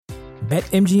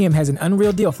BetMGM has an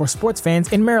unreal deal for sports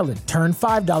fans in Maryland. Turn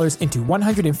 $5 into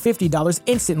 $150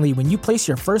 instantly when you place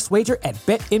your first wager at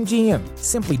BetMGM.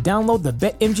 Simply download the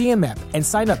BetMGM app and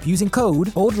sign up using code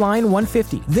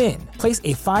OldLine150. Then, place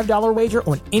a $5 wager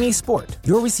on any sport.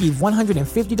 You'll receive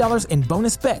 $150 in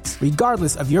bonus bets,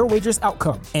 regardless of your wager's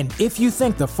outcome. And if you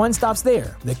think the fun stops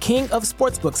there, the king of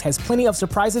sportsbooks has plenty of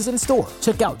surprises in store.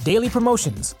 Check out daily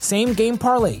promotions, same-game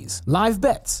parlays, live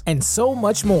bets, and so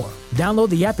much more. Download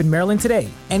the app in Maryland today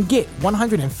and get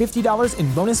 $150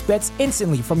 in bonus bets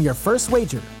instantly from your first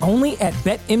wager. Only at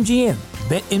BetMGM.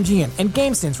 BetMGM and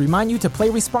GameSense remind you to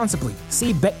play responsibly.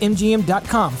 See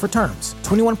BetMGM.com for terms.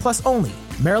 21 plus only.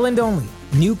 Maryland only.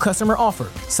 New customer offer.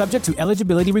 Subject to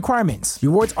eligibility requirements.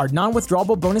 Rewards are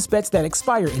non-withdrawable bonus bets that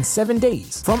expire in 7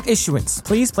 days. From issuance,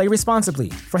 please play responsibly.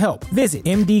 For help, visit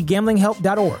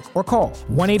mdgamblinghelp.org or call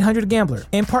 1-800-GAMBLER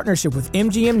in partnership with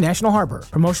MGM National Harbor.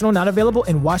 Promotional not available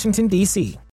in Washington,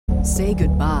 D.C. Say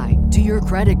goodbye to your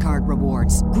credit card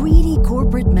rewards. Greedy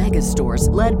corporate mega stores,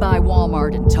 led by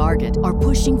Walmart and Target, are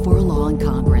pushing for a law in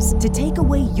Congress to take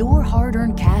away your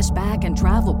hard-earned cash back and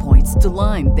travel points to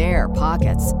line their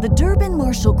pockets. The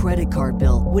Durbin-Marshall credit card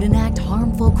bill would enact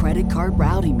harmful credit card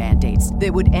routing mandates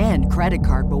that would end credit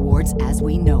card rewards as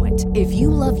we know it. If you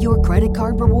love your credit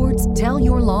card rewards, tell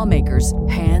your lawmakers,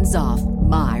 hands off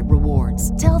my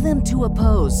rewards. Tell them to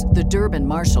oppose the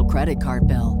Durbin-Marshall credit card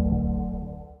bill.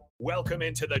 Welcome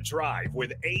into The Drive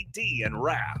with AD and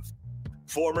Rav.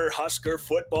 Former Husker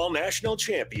football national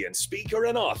champion, speaker,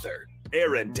 and author,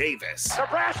 Aaron Davis.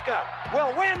 Nebraska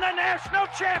will win the national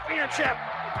championship.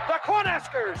 The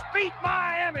Cornhuskers beat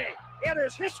Miami. It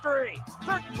is history,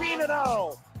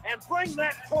 13-0, and bring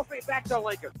that trophy back to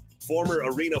Lincoln. Former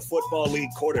Arena Football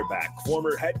League quarterback,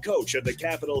 former head coach of the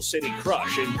Capital City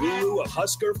Crush, and guru of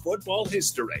Husker football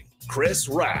history, Chris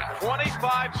Raff.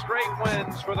 25 straight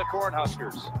wins for the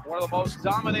Cornhuskers. One of the most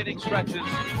dominating stretches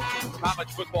in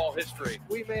college football history.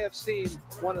 We may have seen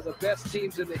one of the best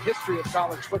teams in the history of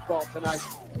college football tonight.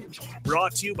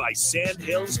 Brought to you by Sand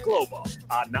Hills Global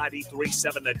on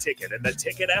 93.7 The Ticket and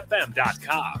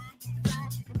theticketfm.com.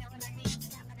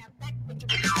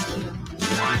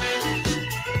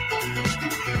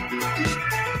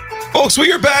 Folks,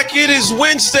 we are back. It is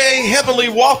Wednesday, Heavenly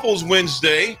Waffles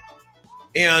Wednesday.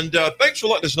 And thanks for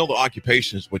letting us know the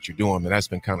occupation is what you're doing, man. That's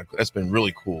been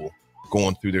really cool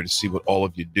going through there to see what all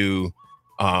of you do.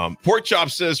 Pork Chop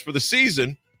says for the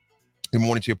season, good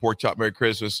morning to you, Pork Chop, Merry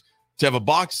Christmas. To have a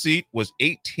box seat was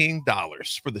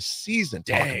 $18 for the season.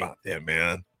 Dang. Talk about that,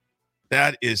 man.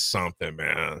 That is something,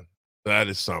 man. That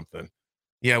is something.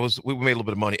 Yeah, we made a little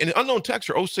bit of money. And unknown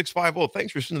texter 0650,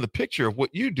 thanks for sending the picture of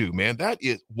what you do, man. That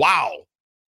is, wow.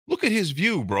 Look at his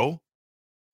view, bro.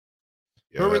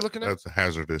 Yeah, Who are we looking at? That's a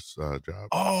hazardous job.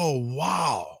 Oh,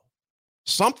 wow.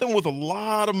 Something with a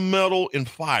lot of metal and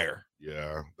fire.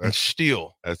 Yeah. And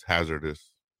steel. That's hazardous.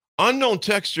 Unknown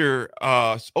texter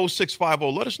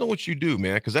 0650, let us know what you do,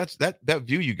 man, because that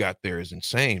view you got there is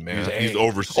insane, man. He's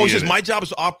overseeing. Oh, he says, my job is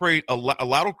to operate a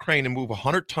lateral crane and move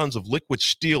 100 tons of liquid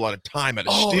steel at a time at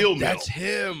a steel mill. That's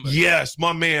him. Yes,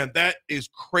 my man. That is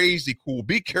crazy cool.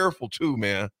 Be careful, too,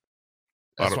 man.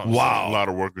 A lot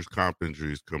of workers' comp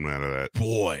injuries coming out of that.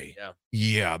 Boy.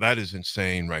 Yeah, that is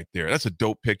insane right there. That's a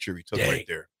dope picture he took right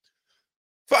there.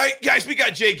 Fine, guys, we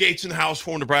got Jay Gates in the house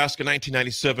for Nebraska,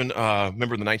 1997,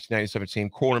 member of the 1997 team,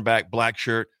 cornerback, black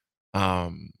shirt,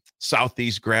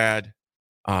 Southeast grad.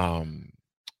 Actually,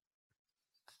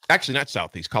 not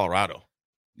Southeast, Colorado.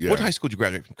 Yeah. What high school did you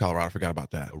graduate from Colorado? I forgot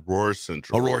about that. Aurora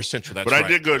Central. Aurora Central, that's but right. I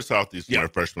did go to Southeast my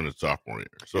freshman and sophomore year.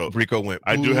 So Rico went.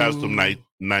 I do have some nights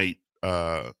in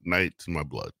my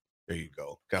blood. There you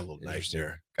go. Got a little nice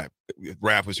there.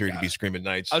 Raph was here to be screaming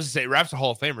nights. I was going to say, Raph's a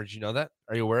Hall of Famer. Did you know that?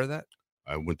 Are you aware of that?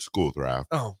 I went to school with Raph.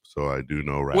 Oh. So I do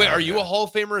know Raph. Wait, are you a Hall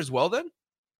of Famer as well then?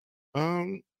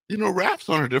 Raph's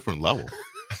on a different level.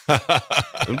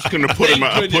 I'm just going to put him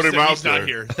out He's there. not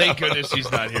here. Thank goodness he's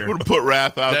not here. I'm going to put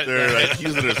Raph out there. Like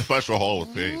he's in a special Hall of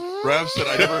Fame. Raph said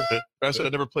I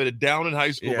never played it down in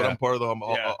high school, but I'm part of the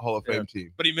Hall of Fame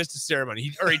team. But he missed a ceremony.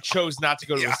 He chose not to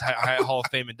go to his Hall of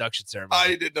Fame induction ceremony.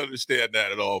 I didn't understand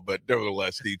that at all, but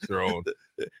nevertheless, he's thrown.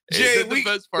 Jay,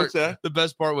 the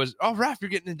best part was, Raph, you're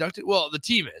getting inducted. Well, the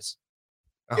team is.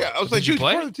 Yeah, I was like, did you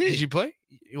play? Did you play?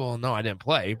 Well, no, I didn't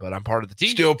play, but I'm part of the team.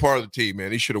 Still part of the team,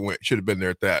 man. He should have been there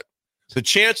at that. The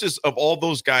chances of all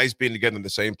those guys being together in the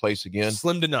same place again,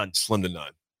 slim to none.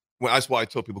 Well, that's why I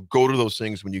tell people, go to those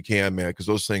things when you can, man, because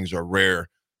those things are rare,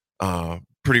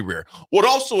 pretty rare. What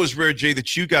also is rare, Jay,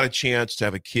 that you got a chance to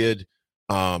have a kid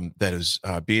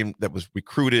that was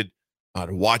recruited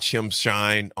to watch him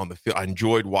shine on the field. I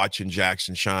enjoyed watching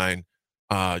Jackson shine.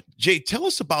 Jay, tell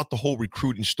us about the whole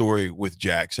recruiting story with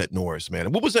Jax at Norris, man.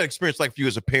 And what was that experience like for you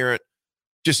as a parent,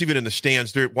 just even in the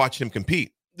stands there watching him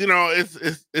compete? You know,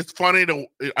 it's funny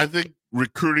I think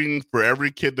recruiting for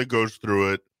every kid that goes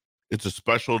through it, it's a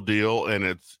special deal and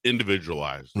it's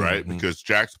individualized, right? Mm-hmm. Because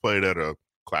Jax played at a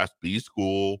Class B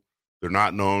school. They're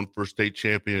not known for state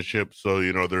championships. So,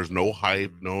 you know, there's no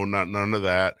hype, none of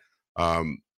that.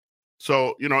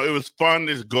 So, you know, it was fun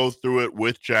to go through it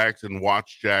with Jax and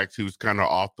watch Jax. He was kind of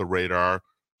off the radar.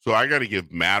 So I got to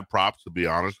give mad props, to be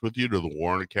honest with you, to the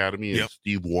Warren Academy and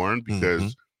Steve Warren,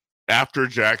 because after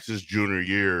Jax's junior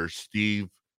year, Steve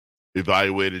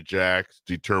evaluated Jax,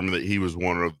 determined that he was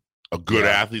a good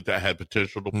athlete that had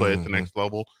potential to play at the next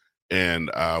level.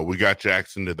 And we got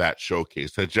Jax into that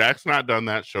showcase. Had Jax not done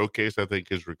that showcase, I think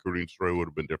his recruiting story would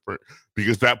have been different,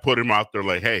 because that put him out there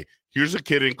like, hey, here's a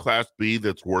kid in Class B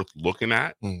that's worth looking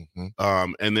at. And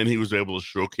then he was able to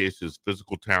showcase his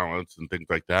physical talents and things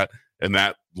like that. And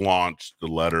that launched the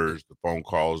letters, the phone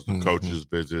calls, the coaches'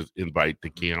 visits, invite to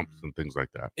camps and things like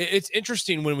that. It's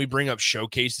interesting when we bring up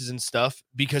showcases and stuff,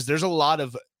 because there's a lot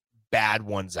of bad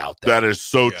ones out there. That is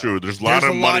so true. There's a lot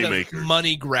of money makers,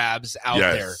 money grabs out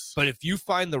there. But if you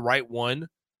find the right one,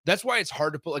 that's why it's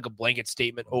hard to put like a blanket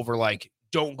statement over like,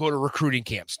 don't go to recruiting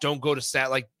camps, don't go to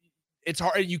like, it's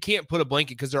hard. You can't put a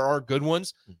blanket because there are good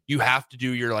ones. You have to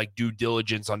do your like due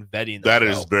diligence on vetting. That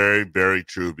is very, very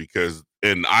true,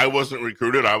 and I wasn't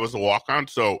recruited. I was a walk-on.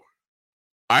 So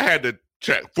I had to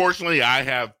check. Fortunately, I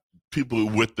have people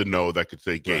with the know that could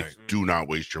say, Gates, do not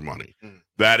waste your money.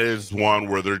 That is one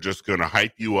where they're just going to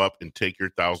hype you up and take your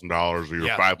 $1,000 or your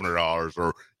 $500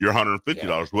 or your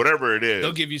 $150, whatever it is.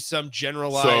 They'll give you some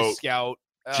generalized scout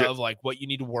of like what you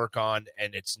need to work on,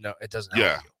 and it doesn't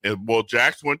help you. And well,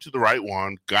 Jax went to the right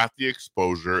one, got the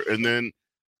exposure, and then,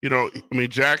 you know, I mean,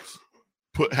 Jax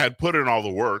had put in all the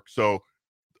work. So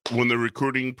when the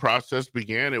recruiting process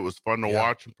began, it was fun to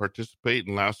watch and participate.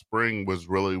 And last spring was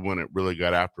really when it really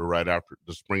got right after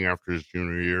the spring after his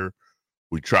junior year.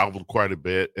 We traveled quite a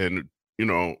bit, and you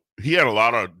know, he had a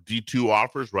lot of D2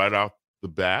 offers right off the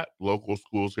bat, local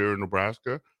schools here in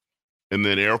Nebraska. And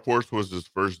then Air Force was his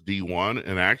first D1.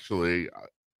 And actually,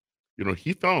 you know,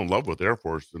 he fell in love with Air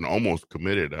Force and almost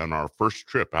committed on our first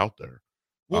trip out there.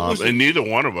 And neither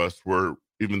one of us were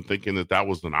even thinking that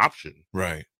was an option.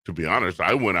 Right. To be honest,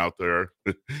 I went out there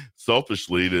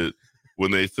selfishly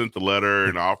when they sent the letter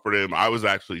and offered him. I was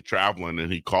actually traveling,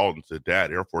 and he called and said,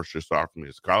 Dad, Air Force just offered me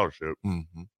a scholarship.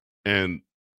 And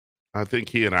I think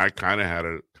he and I kind of had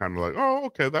a like, oh,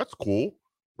 okay, that's cool.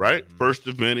 Right? First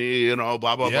of many, you know,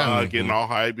 blah, blah, blah, getting all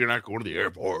hype. You're not going to the Air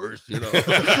Force, you know.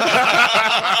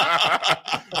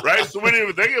 Right? So we didn't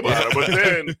even think about it. But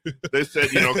then they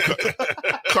said, you know,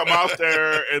 come out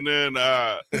there and then,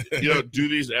 you know, do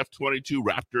these F-22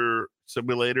 Raptor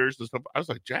simulators and stuff. I was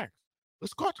like, Jack,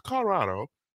 let's go out to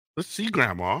Colorado. Let's see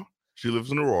Grandma. She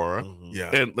lives in Aurora.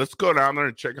 And let's go down there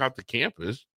and check out the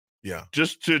campus.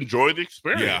 Just to enjoy the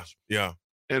experience.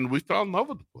 And we fell in love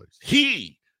with the place.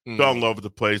 He fell in love with the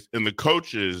place, and the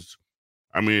coaches,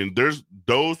 I mean,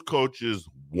 those coaches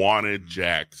wanted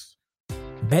Jax.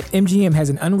 BetMGM has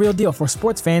an unreal deal for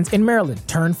sports fans in Maryland.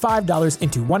 Turn $5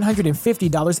 into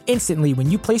 $150 instantly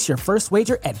when you place your first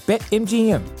wager at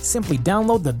BetMGM. Simply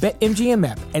download the BetMGM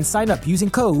app and sign up using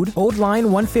code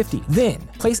OldLine150. Then,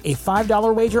 place a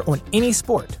 $5 wager on any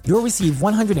sport. You'll receive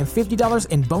 $150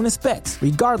 in bonus bets,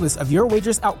 regardless of your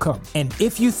wager's outcome. And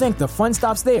if you think the fun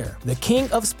stops there, the king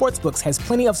of sportsbooks has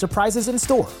plenty of surprises in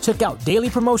store. Check out daily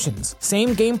promotions,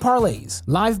 same-game parlays,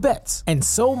 live bets, and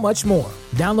so much more.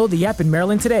 Download the app in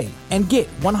Maryland today and get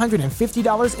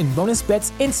 $150 in bonus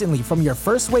bets instantly from your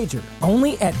first wager.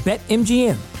 Only at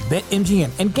BetMGM. BetMGM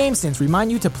and GameSense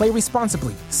remind you to play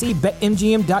responsibly. See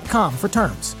BetMGM.com for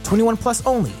terms. 21 plus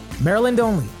only. Maryland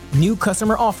only. New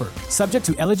customer offer. Subject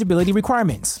to eligibility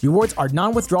requirements. Rewards are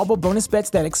non-withdrawable bonus bets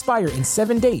that expire in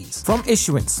 7 days. From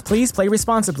issuance, please play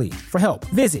responsibly. For help,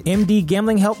 visit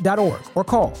mdgamblinghelp.org or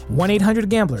call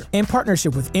 1-800-GAMBLER in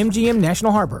partnership with MGM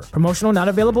National Harbor. Promotional not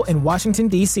available in Washington,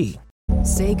 D.C.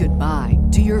 Say goodbye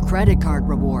to your credit card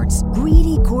rewards.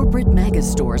 Greedy corporate mega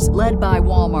stores, led by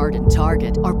Walmart and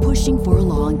Target, are pushing for a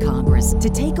law in Congress to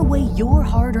take away your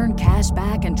hard-earned cash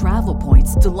back and travel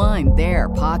points to line their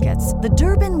pockets. The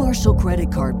Durbin-Marshall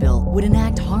credit card bill would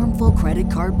enact harmful credit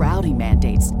card routing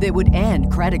mandates that would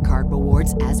end credit card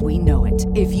rewards as we know it.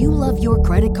 If you love your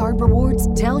credit card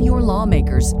rewards, tell your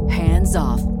lawmakers, hands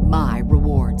off my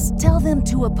rewards. Tell them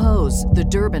to oppose the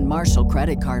Durbin-Marshall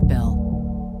credit card bill.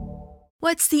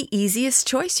 What's the easiest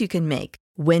choice you can make?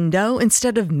 Window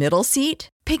instead of middle seat?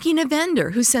 Picking a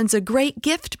vendor who sends a great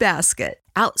gift basket?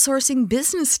 outsourcing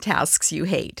business tasks you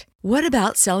hate? What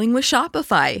about selling with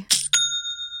Shopify?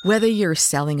 Whether you're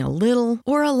selling a little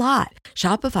or a lot,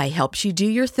 Shopify helps you do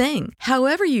your thing,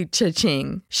 however you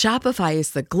cha-ching. Shopify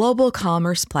is the global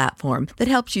commerce platform that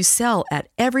helps you sell at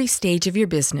every stage of your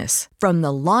business. From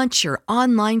the launch your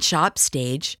online shop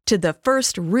stage to the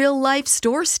first real-life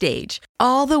store stage,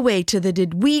 all the way to the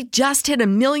did we just hit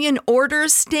 1 million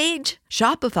orders stage.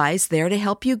 Shopify's there to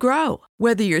help you grow.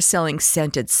 Whether you're selling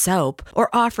scented soap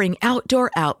or offering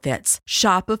outdoor outfits,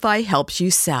 Shopify helps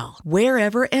you sell.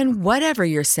 Wherever and whatever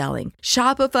you're selling,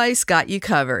 Shopify's got you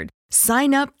covered.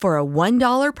 Sign up for a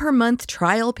 $1 per month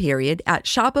trial period at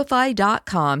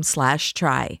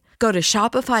shopify.com/try. Go to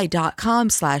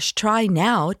shopify.com/try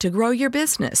now to grow your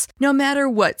business, no matter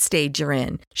what stage you're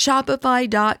in.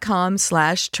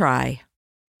 Shopify.com/try.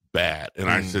 Bad. And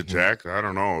I said, Jack, I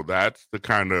don't know. That's the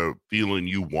kind of feeling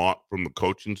you want from the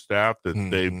coaching staff, that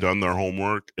they've done their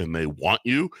homework and they want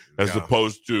you, as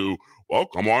opposed to, well,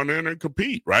 come on in and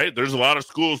compete, right? There's a lot of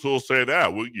schools who will say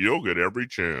that. Well, you'll get every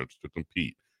chance to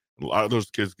compete. A lot of those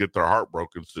kids get their heart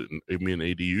broken sitting. I mean,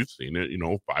 AD, you've seen it,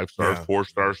 5 stars, 4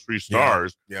 stars, 3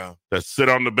 stars that sit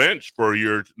on the bench for a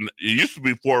year. It used to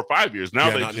be 4 or 5 years.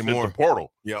 Now they just hit the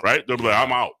portal, right? They'll be like,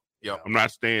 I'm out. I'm not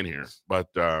staying here. But,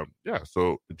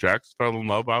 so Jax fell in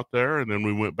love out there, and then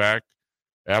we went back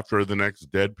after the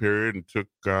next dead period and took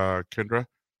Kendra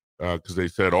because they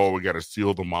said, we got to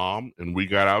seal the mom. And we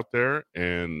got out there,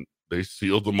 and they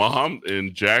sealed the mom,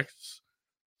 and Jax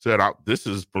said, this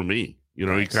is for me. He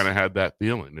kind of had that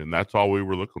feeling, and that's all we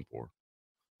were looking for.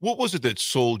 What was it that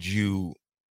sold you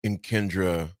in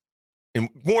Kendra? And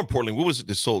more importantly, what was it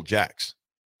that sold Jax?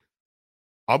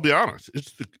 I'll be honest.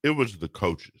 It was the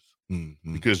coaches.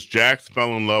 Because Jax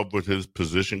fell in love with his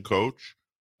position coach.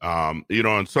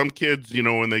 And some kids,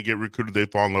 when they get recruited, they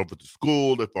fall in love with the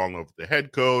school, they fall in love with the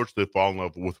head coach, they fall in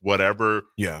love with whatever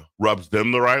rubs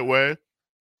them the right way.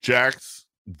 Jax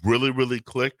really, really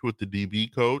clicked with the DB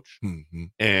coach.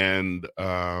 And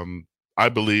I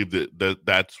believe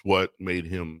that's what made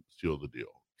him seal the deal,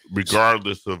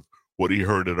 regardless of what he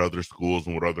heard at other schools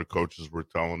and what other coaches were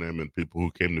telling him and people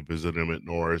who came to visit him at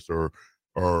Norris or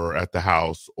at the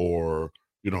house or,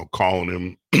 calling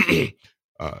him.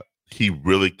 He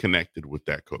really connected with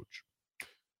that coach.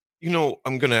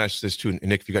 I'm going to ask this too. And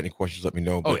Nick, if you got any questions, let me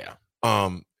know. But,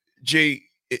 Jay,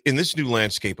 in this new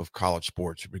landscape of college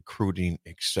sports, recruiting,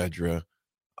 et cetera,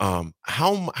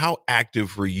 how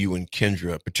active were you and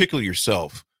Kendra, particularly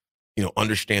yourself,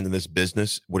 understanding this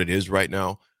business, what it is right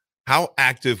now? How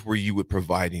active were you with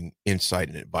providing insight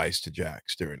and advice to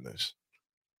Jax during this?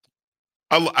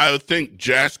 I think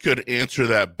Jax could answer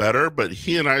that better, but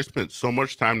he and I spent so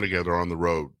much time together on the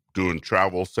road doing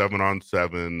travel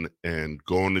 7-on-7 and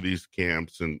going to these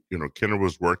camps. And, Kendra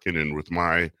was working, and with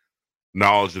my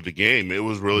knowledge of the game, it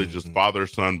was really just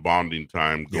father-son bonding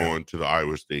time going to the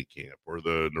Iowa State camp or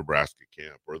the Nebraska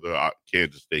camp or the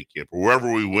Kansas State camp or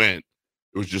wherever we went.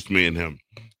 It was just me and him.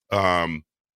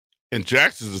 And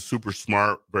Jax is a super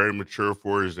smart, very mature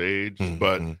for his age,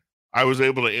 but I was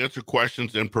able to answer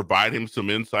questions and provide him some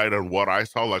insight on what I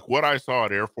saw, like what I saw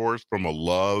at Air Force from a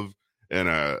love and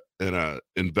a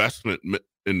investment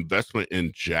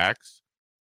in Jax.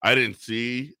 I didn't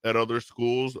see at other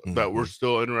schools that were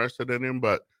still interested in him,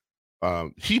 but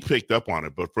he picked up on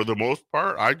it. But for the most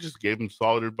part, I just gave him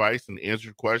solid advice and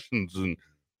answered questions and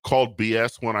called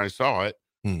BS when I saw it.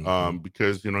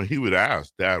 Because, he would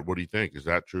ask, Dad, what do you think? Is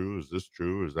that true? Is this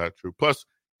true? Is that true? Plus,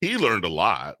 he learned a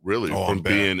lot, really, from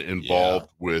being involved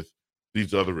with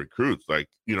these other recruits. Like,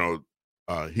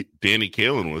 Danny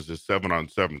Kalen was a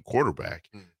 7-on-7 quarterback.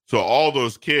 So all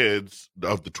those kids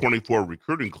of the 24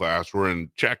 recruiting class were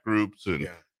in chat groups and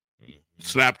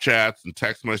Snapchats and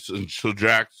text messages. And so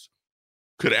Jax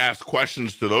could ask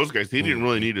questions to those guys. He didn't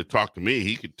really need to talk to me.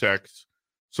 He could text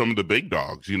some of the big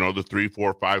dogs, the 3,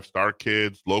 4, 5-star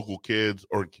kids, local kids,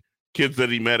 or kids that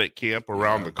he met at camp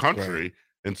around the country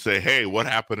and say, hey, what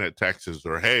happened at Texas?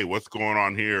 Or, hey, what's going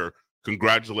on here?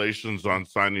 Congratulations on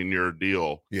signing your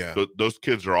deal. Those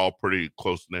kids are all pretty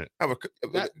close-knit.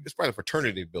 It's probably a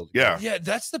fraternity building. Yeah,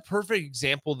 that's the perfect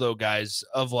example, though, guys,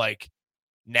 of like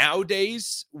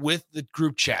nowadays with the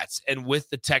group chats and with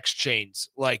the text chains,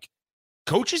 like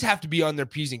coaches have to be on their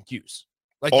P's and Q's.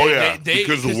 Like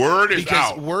because word is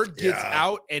out. Word gets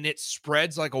out and it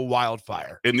spreads like a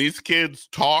wildfire. And these kids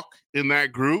talk in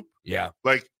that group. Yeah.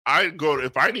 Like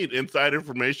if I need inside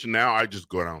information now, I just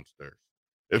go downstairs.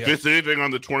 If it's anything on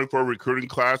the 24 recruiting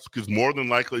class, because more than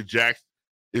likely Jax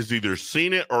is either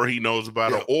seen it or he knows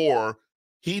about it, or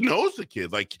he knows the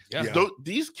kid. Like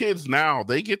these kids now,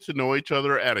 they get to know each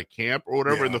other at a camp or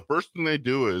whatever. And the first thing they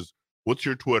do is What's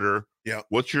your Twitter? Yeah.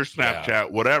 What's your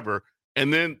Snapchat? Whatever.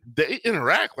 And then they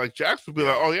interact. Like Jax would be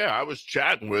like, oh, yeah, I was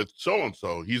chatting with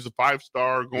so-and-so. He's a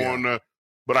 5-star going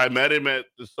but I met him at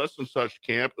the such and such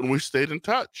camp and we stayed in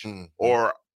touch. Mm-hmm.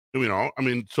 Or,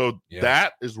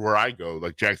 that is where I go.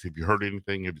 Like, Jax, have you heard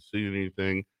anything? Have you seen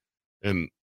anything? And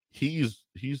he's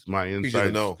my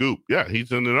inside scoop. Yeah,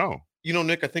 he's in the know.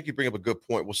 Nick, I think you bring up a good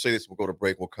point. We'll say this, we'll go to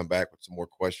break, we'll come back with some more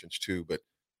questions too. But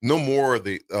no more of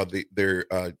these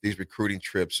recruiting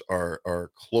trips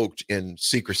are cloaked in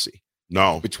secrecy.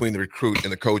 No, between the recruit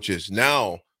and the coaches.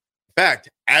 Now, in fact,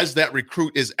 as that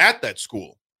recruit is at that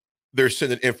school, they're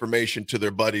sending information to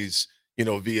their buddies,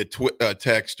 via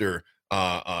text or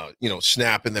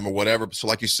snapping them or whatever. So,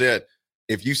 like you said,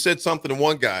 if you said something to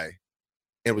one guy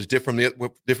and it was different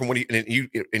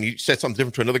when you said something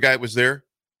different to another guy that was there,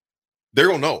 they're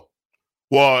gonna know.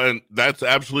 Well, and that's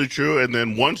absolutely true. And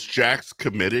then once Jax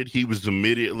committed, he was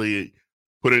immediately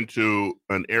put into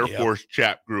an Air Force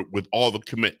chat group with all the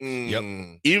commits.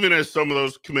 Even as some of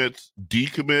those commits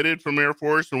decommitted from Air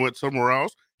Force and went somewhere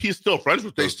else, he's still friends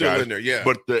with those guys. In there, yeah.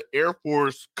 But the Air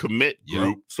Force commit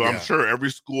group, so I'm sure every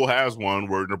school has one,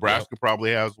 where Nebraska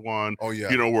probably has one. Oh,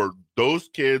 yeah. Where those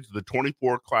kids, the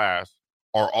 24 class,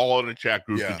 are all in a chat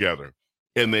group together.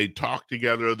 And they talk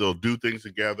together, they'll do things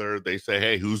together. They say,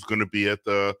 hey, who's going to be at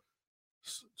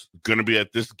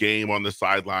this game on the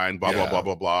sideline, blah, blah, blah,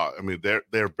 blah, blah. I mean,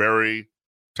 they're very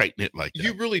tight-knit like that.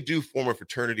 You really do form a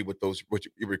fraternity with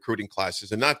your recruiting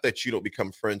classes. And not that you don't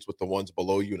become friends with the ones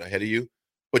below you and ahead of you,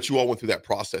 but you all went through that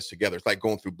process together. It's like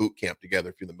going through boot camp together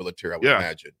if you're in the military, I would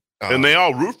imagine. And they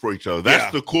all root for each other.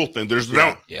 That's the cool thing. There's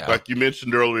like you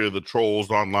mentioned earlier, the trolls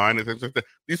online and things like that.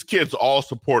 These kids all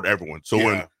support everyone.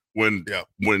 So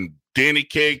when Danny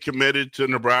Kaye committed to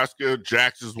Nebraska,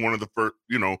 Jax is one of the first,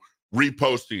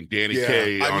 reposting Danny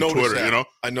Kaye on Twitter.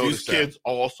 I noticed these kids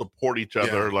all support each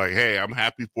other. Like, hey, I'm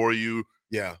happy for you.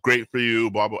 Yeah, great for you.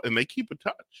 Blah blah. And they keep in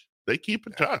touch.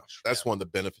 Touch. That's one of the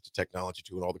benefits of technology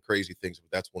too, and all the crazy things.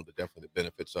 But that's one of the definitely the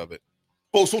benefits of it.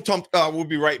 Folks, we'll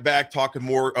be right back talking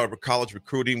more college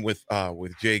recruiting with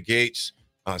Jay Gates,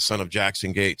 son of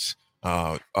Jackson Gates,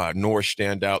 Norris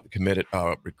standout, the committed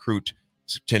recruit,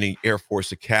 attending Air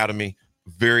Force Academy,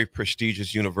 very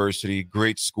prestigious university,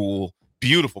 great school,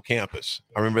 beautiful campus.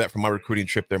 I remember that from my recruiting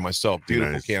trip there myself.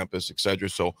 Beautiful campus, etc.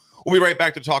 So we'll be right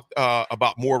back to talk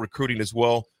about more recruiting as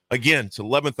well. Again, it's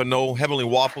 11th and No. Heavenly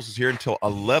Waffles is here until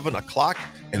 11 o'clock,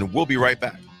 and we'll be right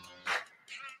back.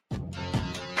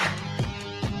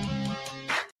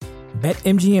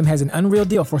 BetMGM has an unreal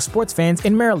deal for sports fans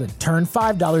in Maryland. Turn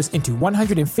 $5 into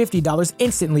 $150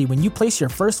 instantly when you place your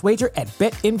first wager at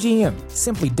BetMGM.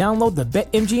 Simply download the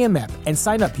BetMGM app and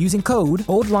sign up using code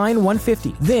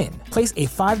OldLine150. Then, place a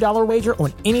 $5 wager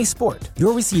on any sport.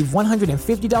 You'll receive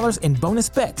 $150 in bonus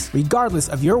bets, regardless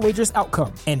of your wager's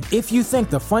outcome. And if you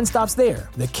think the fun stops there,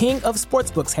 the king of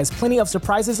sportsbooks has plenty of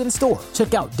surprises in store.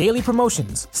 Check out daily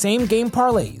promotions, same-game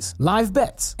parlays, live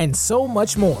bets, and so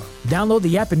much more. Download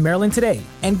the app in Maryland today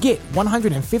and get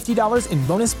 $150 in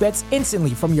bonus bets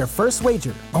instantly from your first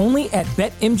wager. Only at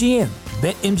BetMGM.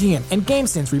 BetMGM and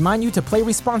GameSense remind you to play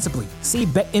responsibly. See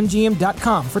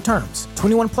BetMGM.com for terms.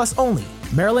 21 plus only.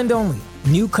 Maryland only.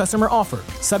 New customer offer.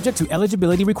 Subject to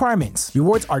eligibility requirements.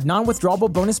 Rewards are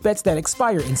non-withdrawable bonus bets that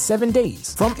expire in 7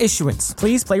 days. From issuance,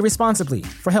 please play responsibly.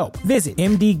 For help, visit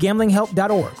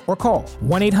mdgamblinghelp.org or call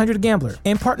 1-800-GAMBLER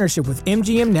in partnership with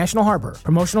MGM National Harbor.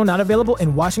 Promotional not available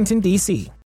in Washington, D.C.